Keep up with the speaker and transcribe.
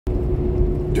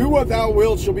Do what thou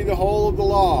wilt shall be the whole of the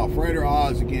law. Frater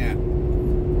Oz again.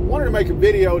 I wanted to make a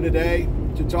video today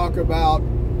to talk about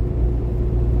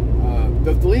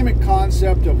the Thelemic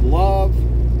concept of love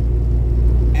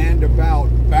and about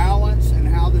balance and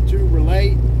how the two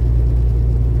relate,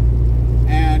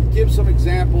 and give some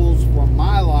examples from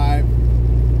my life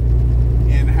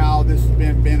and how this has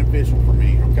been beneficial for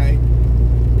me, okay?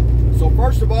 So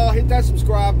first of all, hit that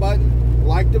subscribe button,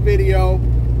 like the video,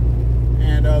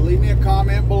 and leave me a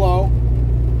comment below.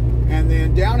 And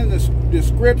then down in the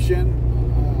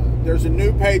description, there's a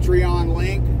new Patreon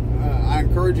link. I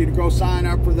encourage you to go sign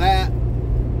up for that.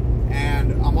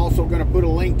 And I'm also going to put a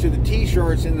link to the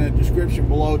t-shirts in the description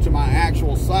below to my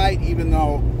actual site, even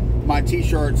though my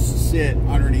t-shirts sit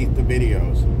underneath the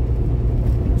videos.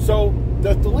 So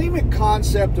the Thelemic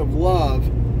concept of love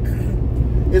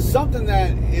is something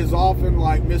that is often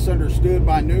like misunderstood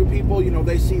by new people. You know,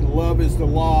 they see love as the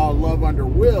law, love under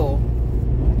will.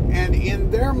 And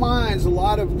in their minds, a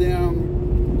lot of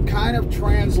them kind of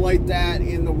translate that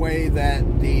in the way that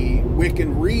the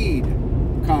Wiccan Rede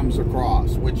comes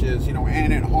across, which is, you know,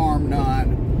 and it harm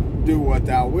none, do what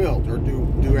thou wilt, or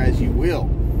do as you will.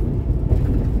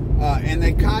 And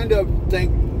they kind of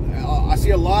think, I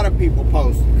see a lot of people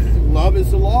post, love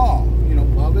is the law, you know,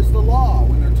 love is the law,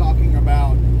 when they're talking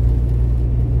about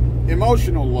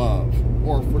emotional love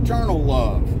or fraternal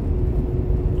love.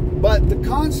 But the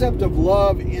concept of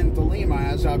love in Thelema,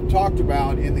 as I've talked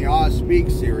about in the Oz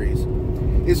Speaks series,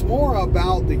 is more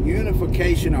about the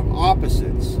unification of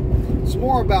opposites. It's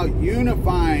more about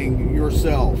unifying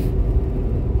yourself,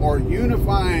 or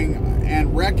unifying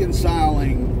and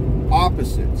reconciling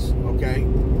opposites, okay?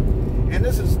 And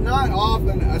this is not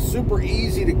often a super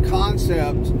easy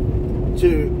concept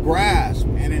to grasp,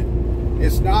 and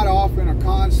it's not often a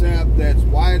concept that's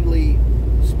widely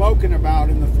spoken about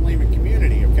in the Thelemic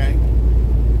community, okay?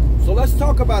 So let's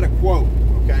talk about a quote,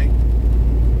 okay?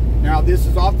 Now, this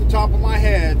is off the top of my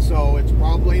head, so it's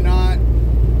probably not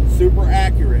super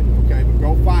accurate, okay? But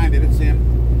go find it. It's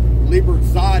in Liber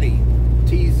Zadi,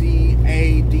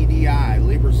 T-Z-A-D-D-I,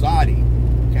 Liber Zadi,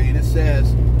 okay? And it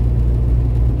says,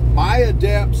 my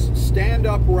adepts stand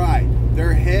upright,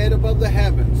 their head above the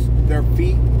heavens, their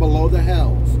feet below the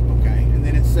hells, okay? And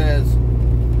then it says,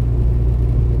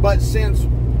 but since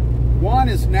one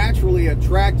is naturally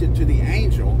attracted to the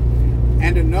angel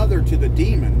and another to the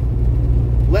demon,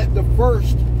 let the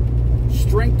first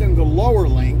strengthen the lower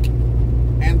link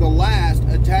and the last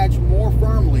attach more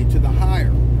firmly to the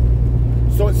higher.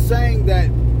 So it's saying that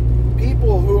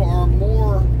people who are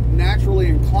more naturally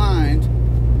inclined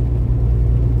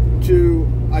to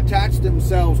attach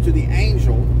themselves to the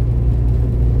angel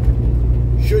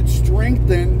should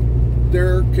strengthen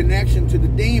their connection to the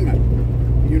demon,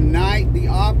 unite the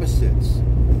opposites,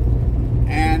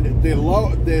 and the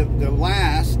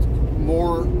last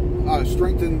more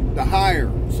strengthen the higher.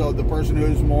 So the person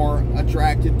who's more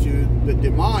attracted to the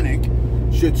demonic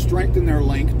should strengthen their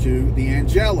link to the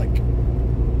angelic.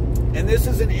 And this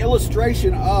is an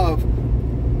illustration of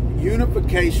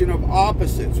unification of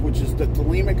opposites, which is the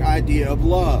Thelemic idea of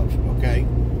love, okay?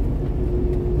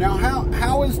 Now,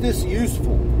 how is this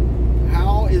useful?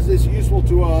 How is this useful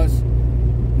to us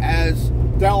as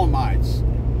Thelemites?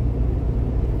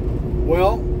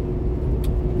 Well,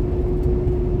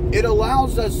 it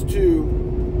allows us to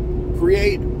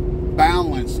create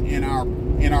balance in our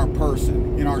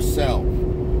person, in ourself.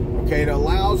 Okay, it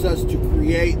allows us to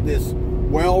create this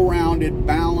well-rounded,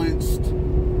 balanced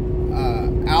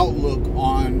outlook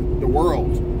on the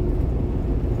world.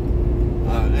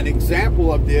 An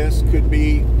example of this could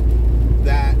be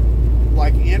that,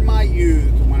 like in my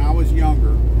youth, when I was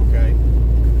younger, okay,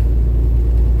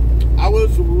 I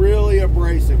was really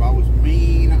abrasive. I was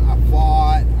mean. I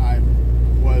fought.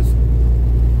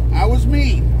 I was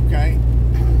mean, okay?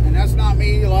 And that's not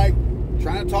me, like,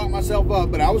 trying to talk myself up,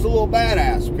 but I was a little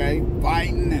badass, okay?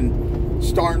 Fighting and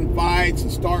starting fights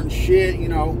and starting shit, you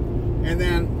know? And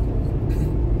then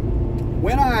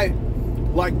when I,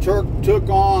 like, took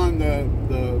on the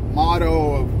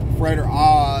motto of Frater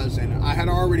Oz, and I had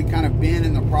already kind of been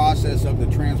in the process of the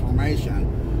transformation,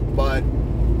 but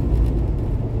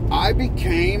I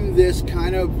became this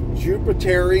kind of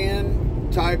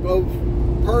Jupiterian type of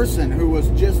person who was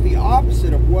just the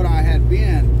opposite of what I had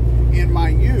been in my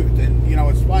youth. And, you know,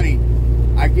 it's funny,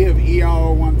 I give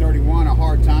EO 131 a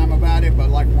hard time about it, but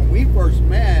like when we first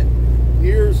met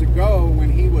years ago,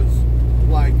 when he was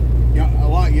like a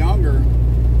lot younger,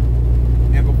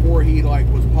 and before he like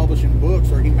was publishing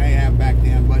books, or he may have back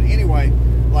then, but anyway,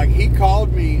 like he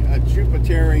called me a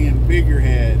Jupiterian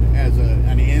figurehead as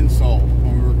an insult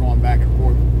when we were going back and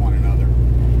forth with one another.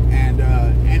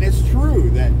 And it's true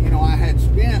that, you know, I had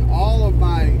spent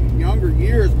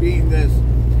being this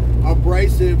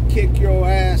abrasive, kick your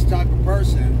ass type of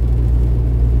person.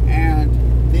 And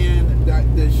then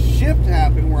the shift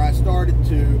happened where I started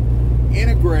to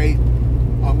integrate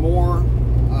a more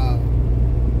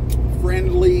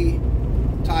friendly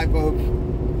type of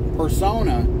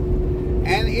persona,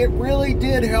 and it really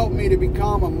did help me to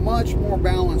become a much more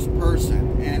balanced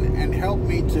person, and help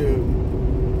me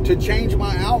to change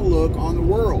my outlook on the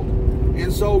world.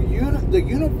 And so the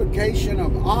unification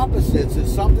of opposites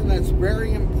is something that's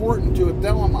very important to a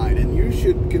Thelemite, and you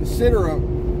should consider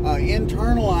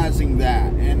internalizing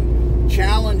that and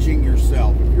challenging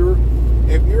yourself.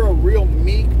 If you're a real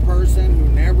meek person who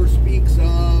never speaks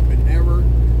up and never,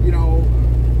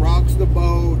 rocks the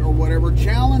boat or whatever,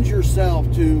 challenge yourself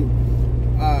to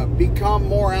become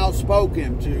more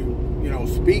outspoken, to,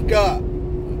 speak up.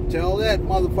 Tell that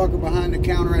motherfucker behind the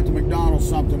counter at the McDonald's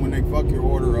something when they fuck your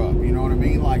order up. You know what I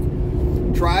mean? Like,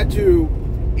 try to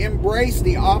embrace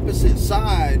the opposite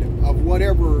side of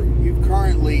whatever you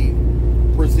currently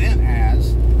present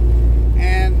as,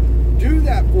 and do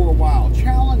that for a while.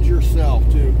 Challenge yourself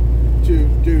to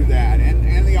do that.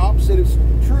 And the opposite is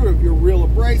true. If you're real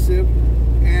abrasive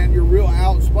and you're real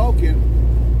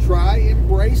outspoken, try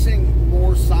embracing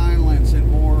more silence and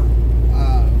more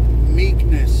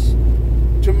meekness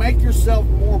to make yourself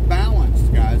more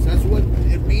balanced, guys. That's what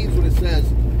it means when it says,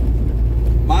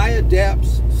 my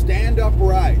adepts stand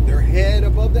upright, their head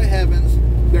above the heavens,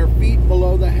 their feet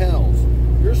below the hells.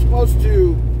 You're supposed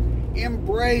to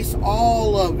embrace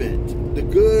all of it, the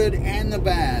good and the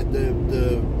bad, the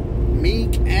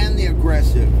meek and the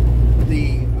aggressive,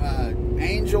 the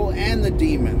angel and the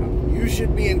demon. You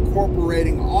should be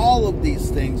incorporating all of these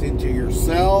things into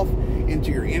yourself,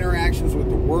 into your interactions with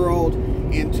the world,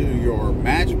 into your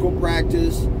magical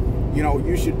practice.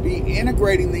 You should be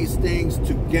integrating these things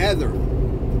together.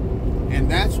 And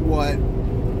that's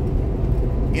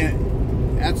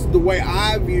the way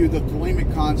I view the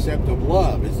Thelemic concept of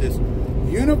love, is this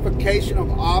unification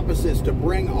of opposites to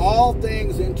bring all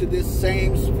things into this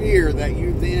same sphere that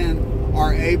you then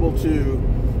are able to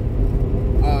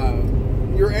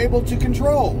you're able to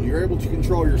control. You're able to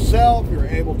control yourself. You're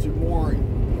able to more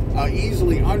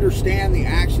easily understand the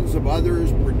actions of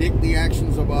others, predict the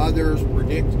actions of others,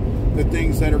 predict the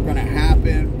things that are going to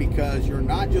happen, because you're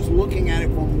not just looking at it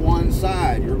from one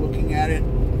side. You're looking at it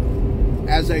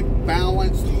as a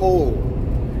balanced whole,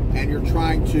 and you're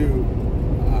trying to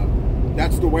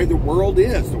that's the way the world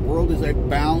is. The world is a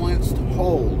balanced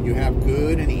whole. You have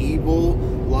good and evil,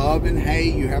 love and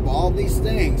hate. You have all these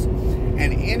things,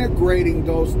 and integrating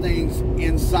those things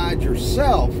inside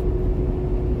yourself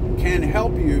can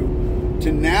help you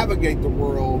to navigate the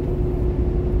world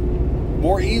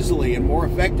more easily and more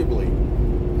effectively.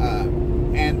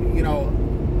 And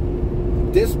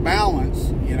this balance,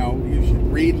 you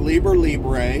should read Liber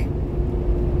Libre.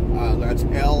 That's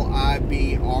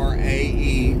Librae,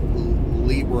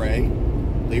 Libre.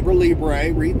 Liber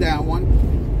Libre, read that one.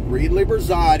 Read Liber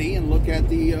Zadi and look at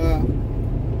the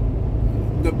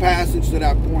passage that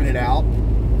I pointed out.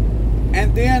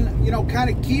 And then, kind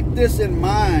of keep this in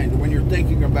mind when you're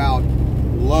thinking about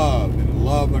love and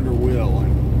love under will.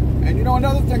 And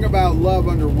another thing about love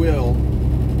under will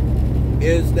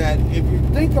is that if you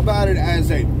think about it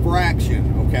as a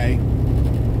fraction, okay?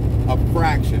 A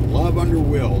fraction, love under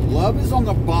will. Love is on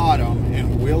the bottom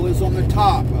and will is on the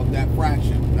top of that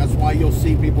fraction. That's why you'll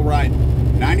see people write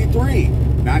 93,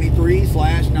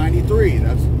 93/93.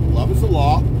 That's love is the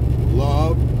law,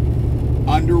 love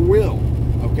under will.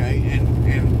 Okay,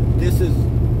 and this is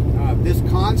this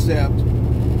concept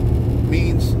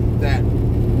means that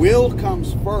will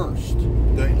comes first.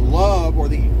 The love or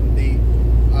the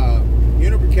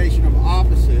unification of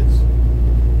opposites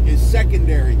is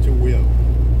secondary to will.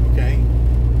 Okay,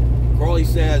 Crowley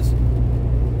says,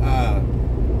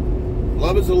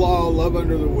 "Love is the law, love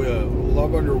under the will,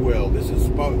 love under will."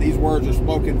 These words are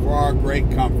spoken for our great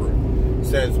comfort. It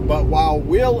says, "But while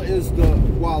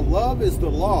love is the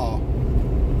law."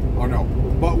 Oh no.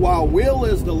 But while will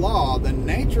is the law, the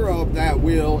nature of that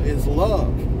will is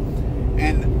love.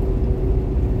 And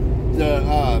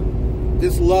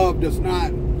this love does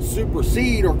not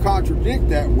supersede or contradict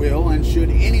that will, and should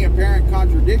any apparent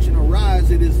contradiction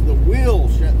arise, it is the will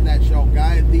that shall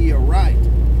guide thee aright.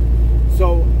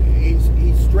 So he's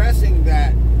stressing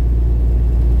that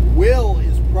will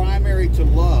is primary to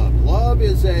love. Love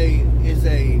is the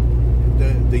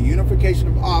unification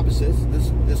of opposites,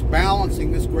 this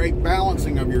balancing, this great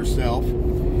balancing of yourself,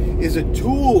 is a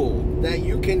tool that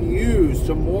you can use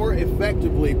to more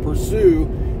effectively pursue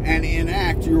and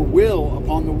enact your will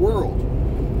upon the world.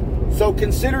 So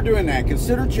consider doing that.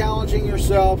 Consider challenging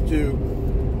yourself to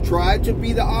try to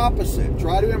be the opposite.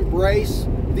 Try to embrace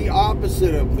the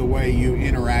opposite of the way you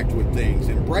interact with things.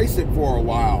 Embrace it for a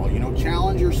while. You know,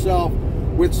 challenge yourself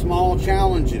with small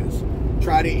challenges.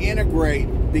 Try to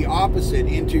integrate the opposite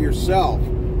into yourself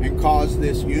and cause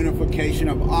this unification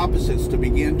of opposites to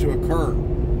begin to occur.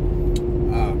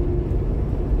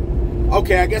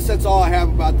 Okay, I guess that's all I have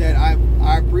about that.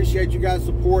 I appreciate you guys'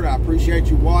 support. I appreciate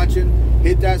you watching.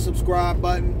 Hit that subscribe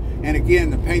button. And again,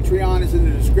 the Patreon is in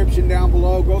the description down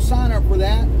below. Go sign up for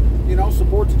that. You know,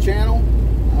 support the channel.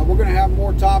 We're going to have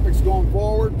more topics going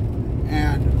forward.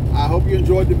 And I hope you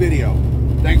enjoyed the video.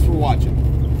 Thanks for watching.